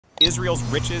Israel's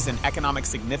riches and economic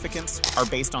significance are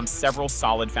based on several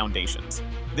solid foundations.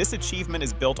 This achievement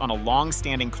is built on a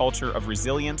long-standing culture of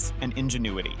resilience and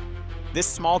ingenuity. This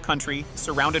small country,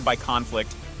 surrounded by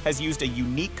conflict, has used a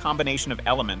unique combination of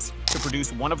elements to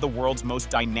produce one of the world's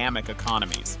most dynamic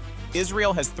economies.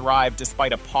 Israel has thrived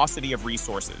despite a paucity of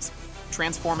resources,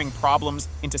 transforming problems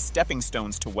into stepping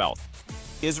stones to wealth.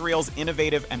 Israel's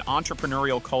innovative and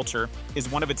entrepreneurial culture is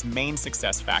one of its main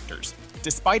success factors.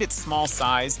 Despite its small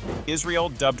size, Israel,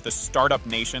 dubbed the startup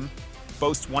nation,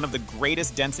 boasts one of the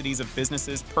greatest densities of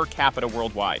businesses per capita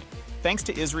worldwide, thanks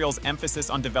to Israel's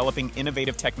emphasis on developing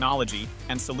innovative technology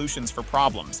and solutions for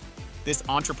problems. This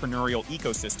entrepreneurial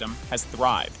ecosystem has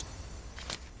thrived.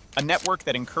 A network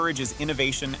that encourages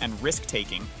innovation and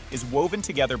risk-taking is woven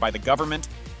together by the government,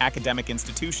 academic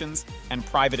institutions, and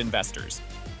private investors.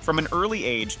 From an early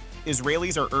age,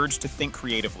 Israelis are urged to think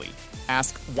creatively,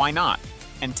 ask why not,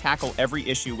 and tackle every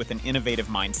issue with an innovative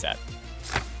mindset.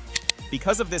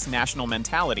 Because of this national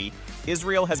mentality,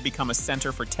 Israel has become a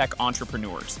center for tech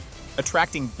entrepreneurs,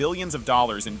 attracting billions of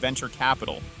dollars in venture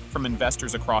capital from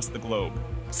investors across the globe.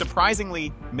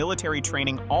 Surprisingly, military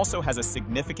training also has a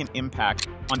significant impact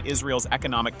on Israel's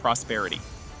economic prosperity.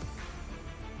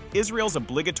 Israel's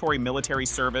obligatory military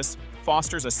service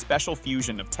fosters a special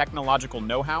fusion of technological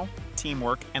know-how,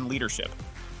 teamwork, and leadership.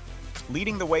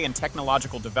 Leading the way in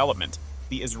technological development,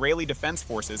 the Israeli Defense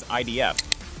Forces, IDF,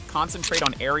 concentrate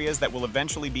on areas that will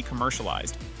eventually be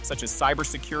commercialized, such as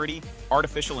cybersecurity,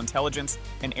 artificial intelligence,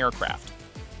 and aircraft.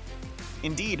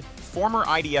 Indeed, former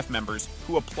IDF members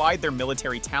who applied their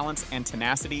military talents and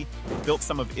tenacity built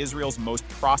some of Israel's most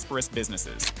prosperous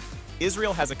businesses.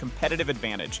 Israel has a competitive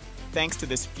advantage thanks to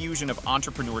this fusion of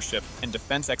entrepreneurship and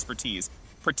defense expertise,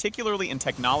 particularly in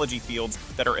technology fields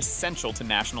that are essential to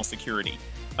national security.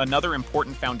 Another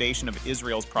important foundation of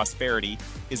Israel's prosperity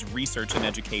is research and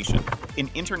education. In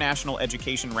international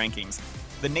education rankings,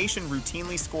 the nation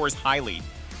routinely scores highly,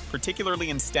 particularly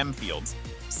in STEM fields: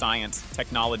 science,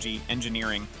 technology,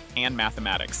 engineering, and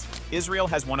mathematics. Israel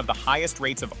has one of the highest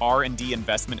rates of R&D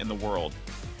investment in the world,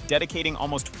 dedicating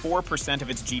almost 4% of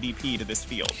its GDP to this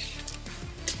field.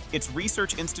 Its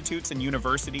research institutes and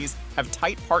universities have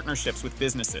tight partnerships with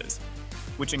businesses,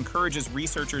 which encourages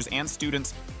researchers and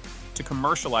students to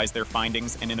commercialize their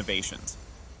findings and innovations.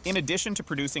 In addition to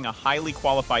producing a highly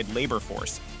qualified labor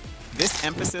force, this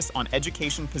emphasis on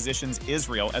education positions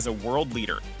Israel as a world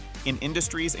leader in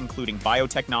industries including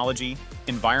biotechnology,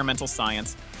 environmental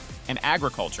science, and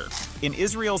agriculture. In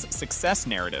Israel's success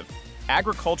narrative,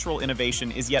 agricultural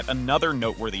innovation is yet another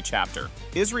noteworthy chapter.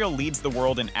 Israel leads the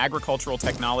world in agricultural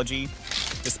technology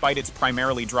despite its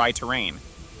primarily dry terrain,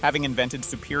 having invented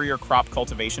superior crop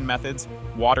cultivation methods,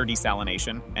 water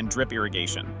desalination, and drip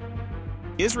irrigation.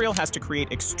 Israel has to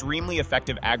create extremely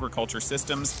effective agriculture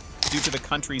systems due to the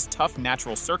country's tough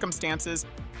natural circumstances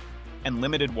and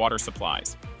limited water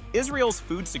supplies. Israel's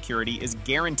food security is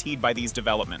guaranteed by these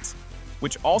developments,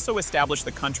 which also establish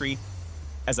the country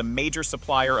as a major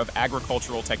supplier of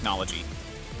agricultural technology.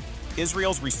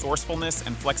 Israel's resourcefulness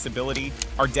and flexibility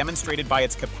are demonstrated by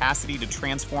its capacity to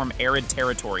transform arid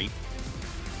territory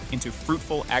into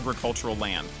fruitful agricultural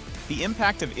land. The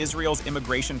impact of Israel's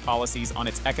immigration policies on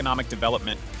its economic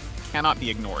development cannot be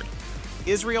ignored.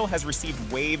 Israel has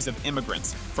received waves of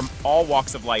immigrants from all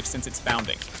walks of life since its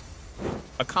founding.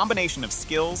 A combination of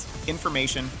skills,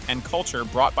 information, and culture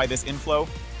brought by this inflow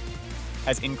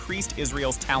has increased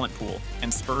Israel's talent pool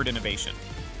and spurred innovation.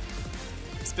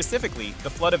 Specifically, the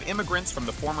flood of immigrants from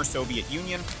the former Soviet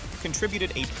Union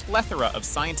contributed a plethora of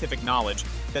scientific knowledge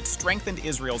that strengthened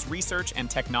Israel's research and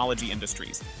technology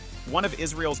industries. One of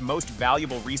Israel's most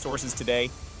valuable resources today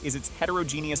is its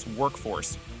heterogeneous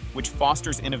workforce, which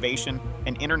fosters innovation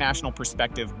and international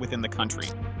perspective within the country.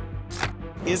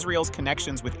 Israel's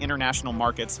connections with international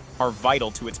markets are vital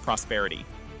to its prosperity.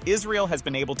 Israel has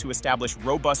been able to establish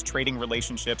robust trading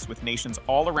relationships with nations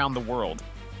all around the world,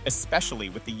 especially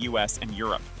with the US and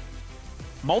Europe.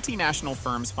 Multinational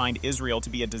firms find Israel to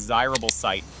be a desirable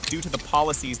site due to the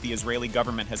policies the Israeli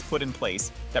government has put in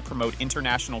place that promote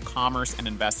international commerce and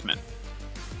investment.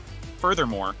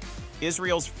 Furthermore,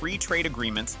 Israel's free trade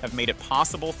agreements have made it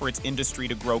possible for its industry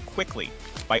to grow quickly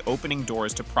by opening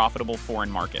doors to profitable foreign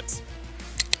markets.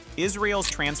 Israel's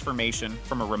transformation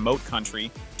from a remote country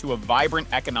to a vibrant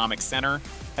economic center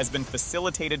has been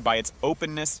facilitated by its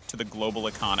openness to the global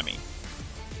economy.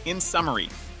 In summary,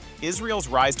 Israel's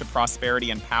rise to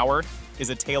prosperity and power is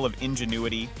a tale of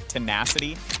ingenuity,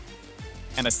 tenacity,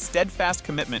 and a steadfast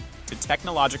commitment to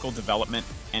technological development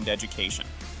and education.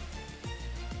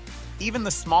 Even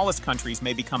the smallest countries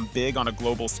may become big on a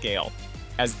global scale,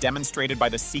 as demonstrated by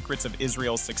the secrets of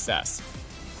Israel's success.